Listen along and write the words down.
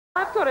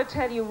I've got to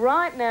tell you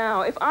right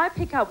now, if I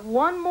pick up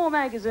one more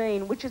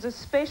magazine, which is a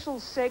special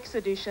sex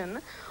edition,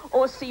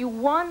 or see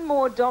one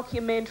more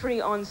documentary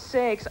on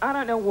sex, I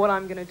don't know what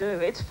I'm going to do.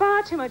 It's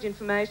far too much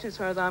information as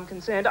far as I'm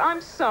concerned.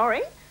 I'm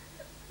sorry.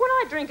 When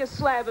I drink a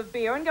slab of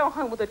beer and go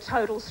home with a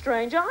total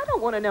stranger, I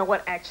don't want to know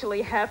what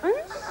actually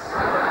happens.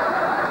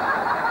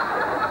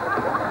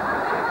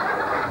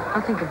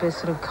 I think the best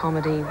sort of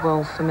comedy,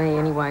 well, for me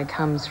anyway,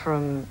 comes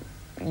from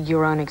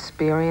your own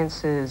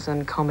experiences,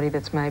 and comedy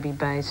that's maybe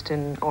based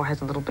in or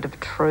has a little bit of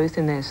truth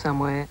in there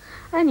somewhere.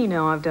 And you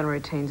know, I've done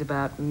routines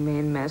about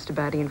men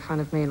masturbating in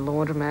front of me in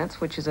laundromats,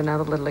 which is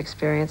another little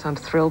experience I'm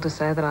thrilled to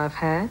say that I've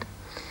had.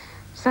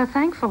 So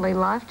thankfully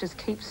life just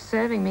keeps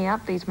serving me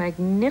up these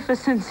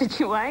magnificent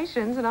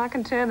situations and I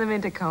can turn them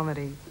into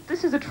comedy.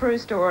 This is a true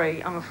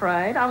story, I'm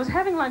afraid. I was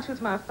having lunch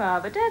with my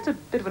father. Dad's a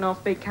bit of an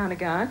offbeat kind of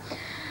guy.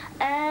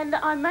 And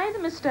I made the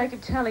mistake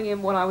of telling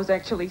him what I was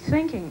actually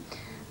thinking.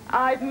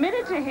 I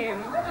admitted to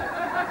him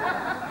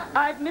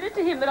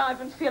that I've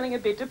been feeling a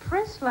bit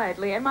depressed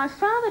lately, and my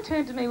father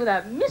turned to me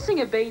without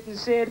missing a beat and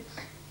said,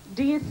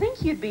 "Do you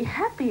think you'd be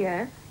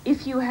happier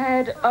if you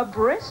had a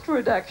breast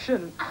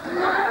reduction?" And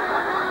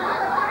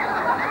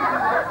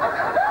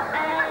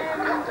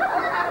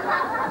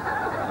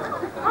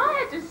I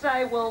had to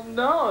say, well,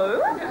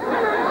 no,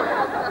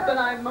 but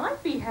I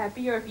might be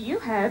happier if you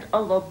had a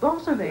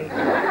lobotomy.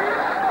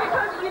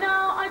 Because, you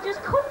know, I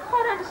just couldn't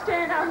quite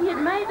understand how he had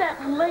made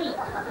that leap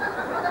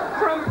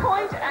from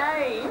point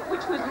A,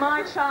 which was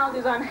my child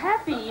is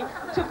unhappy,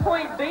 to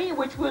point B,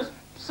 which was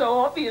so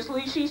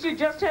obviously she should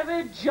just have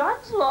her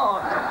jugs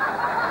locked.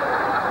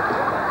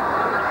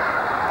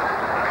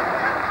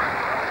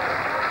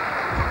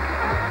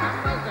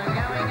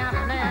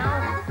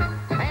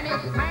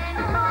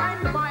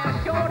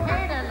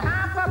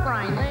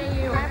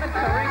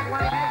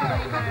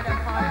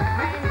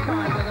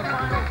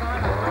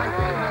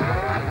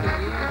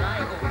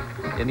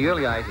 In the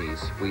early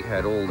 80s, we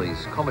had all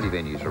these comedy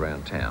venues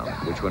around town,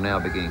 which were now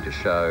beginning to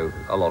show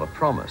a lot of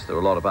promise. There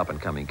were a lot of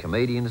up-and-coming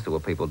comedians. There were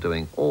people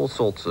doing all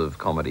sorts of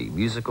comedy,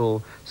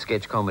 musical,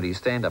 sketch comedy,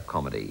 stand-up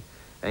comedy.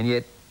 And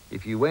yet,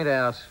 if you went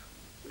out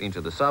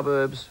into the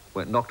suburbs,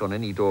 knocked on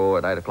any door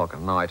at 8 o'clock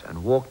at night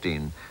and walked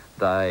in,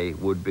 they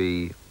would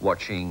be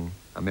watching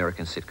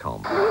American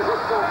sitcom.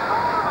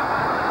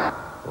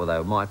 Or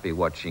they might be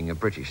watching a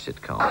British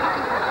sitcom.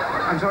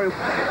 I'm sorry.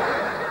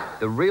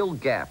 The real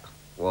gap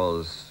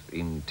was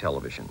in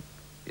television.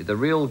 The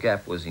real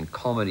gap was in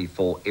comedy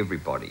for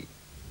everybody.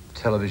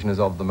 Television is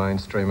of the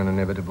mainstream and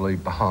inevitably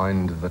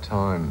behind the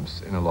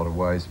times in a lot of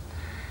ways.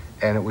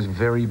 And it was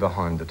very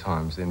behind the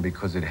times then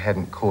because it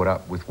hadn't caught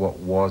up with what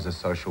was a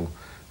social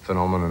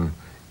phenomenon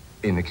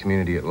in the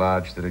community at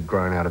large that had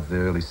grown out of the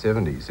early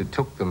 70s. It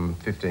took them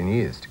 15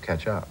 years to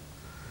catch up.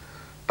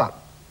 But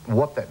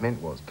what that meant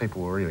was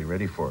people were really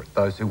ready for it,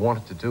 those who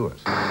wanted to do it.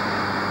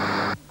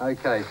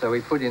 OK, so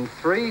we put in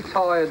 3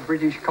 tired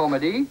British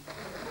comedy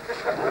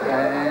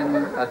and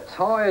a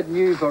tired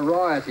new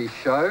variety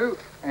show,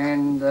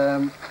 and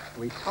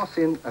we toss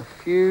in a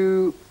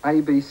few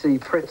ABC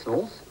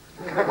pretzels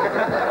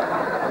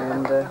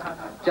and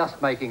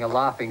just making a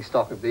laughing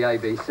stock of the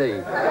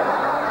ABC.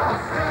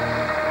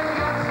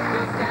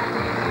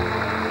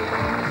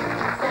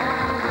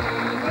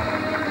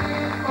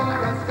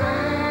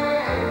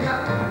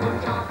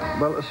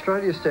 Well,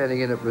 Australia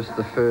Standing In It was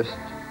the first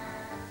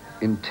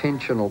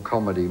intentional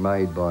comedy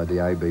made by the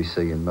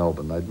ABC in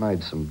Melbourne. They'd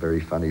made some very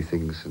funny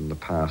things in the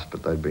past,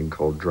 but they'd been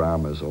called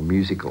dramas or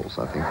musicals,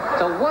 I think.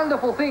 It's a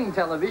wonderful thing,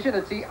 television.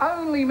 It's the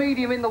only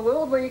medium in the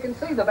world where you can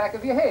see the back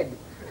of your head.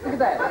 Look at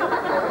that.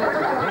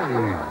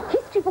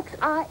 History books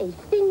are a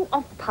thing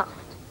of the past.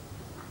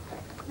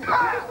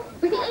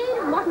 With the aid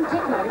of modern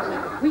technology,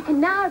 we can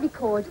now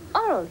record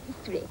oral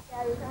history.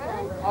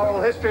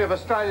 Oral history of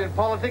Australian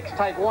politics,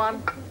 take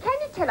 1. Can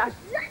you tell us,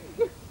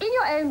 in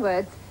your own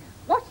words,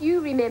 what you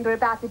remember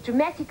about the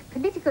dramatic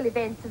political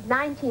events of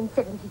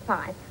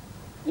 1975?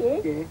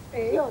 Yes?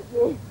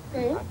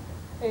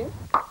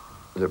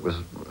 It was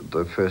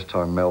the first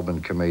time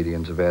Melbourne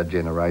comedians of our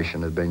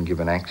generation had been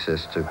given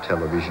access to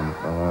television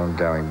on an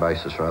ongoing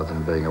basis rather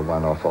than being a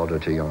one-off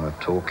oddity on a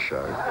talk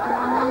show.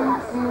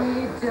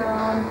 Humpty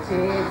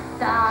Dumpty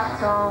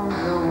sat on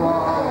the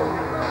wall,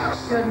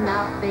 shouldn't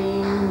have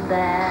been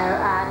there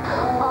at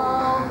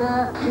all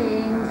the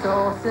king's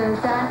horses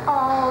and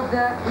all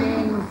the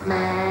king's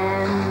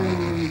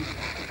men.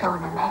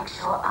 Gonna make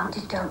sure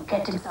Humpty don't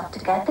get himself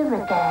together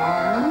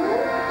again.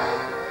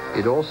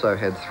 It also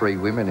had 3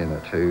 women in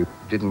it who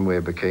didn't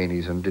wear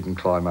bikinis and didn't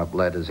climb up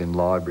ladders in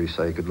libraries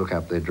so you could look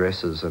up their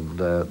dresses, and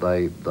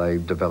they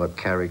developed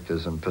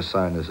characters and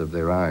personas of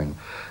their own.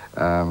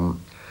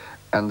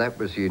 And that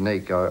was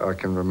unique. I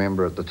can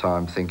remember at the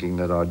time thinking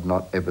that I'd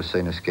not ever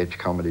seen a sketch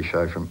comedy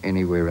show from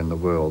anywhere in the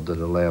world that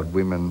allowed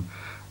women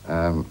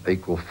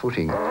equal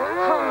footing.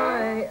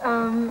 Hi,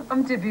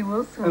 I'm Debbie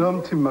Wilson. And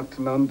I'm Tim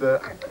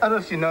McTanunda. I don't know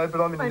if you know,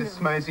 but I'm in this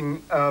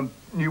amazing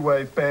new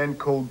wave band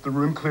called The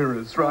Room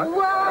Clearers, right?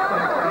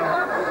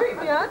 Wow!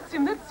 Freak me out,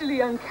 Tim. That's really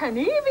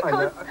uncanny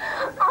because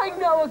I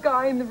know a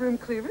guy in The Room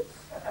Clearers.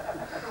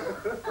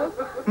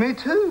 Me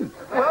too.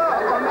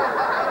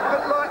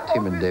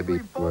 Tim and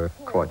Debbie were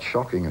quite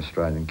shocking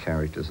Australian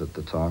characters at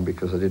the time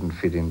because they didn't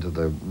fit into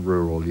the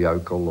rural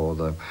yokel or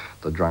the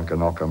drunken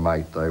ocker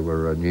mate. They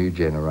were a new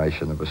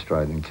generation of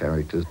Australian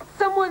characters.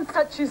 Someone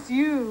such as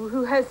you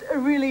who has a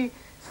really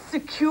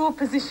secure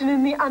position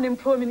in the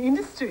unemployment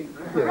industry,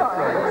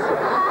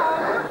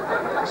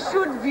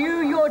 should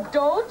view your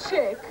dole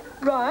check,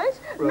 right?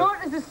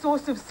 Not as a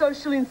source of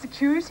social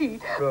insecurity,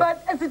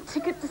 but as a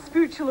ticket to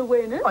spiritual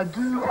awareness. I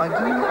know. I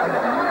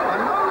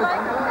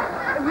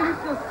really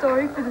feel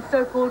sorry for the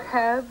so-called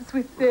haves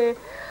with their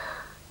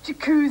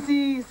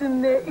jacuzzis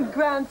and their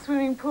in-ground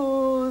swimming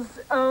pools.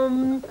 Are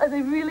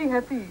they really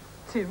happy,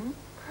 Tim?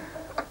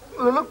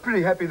 Well, they look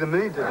pretty happy to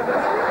me, didn't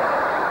they?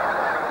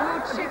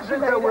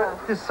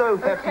 They're so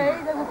happy. Okay,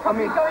 they were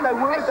probably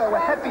they were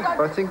happy.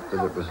 I think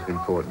that it was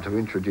important to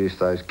introduce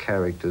those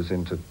characters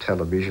into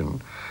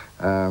television.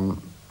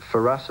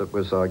 For us, it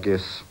was, I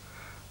guess,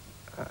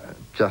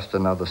 just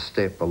another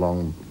step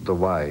along the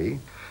way.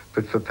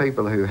 But for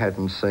people who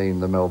hadn't seen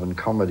the Melbourne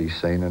comedy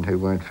scene and who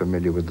weren't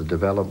familiar with the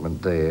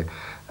development there,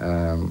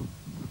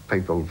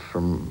 people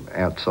from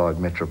outside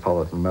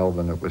metropolitan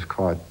Melbourne, it was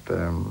quite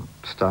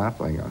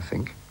startling, I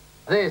think.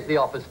 There's the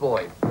office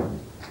boy.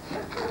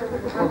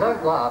 Well,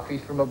 don't laugh,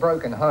 he's from a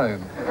broken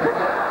home.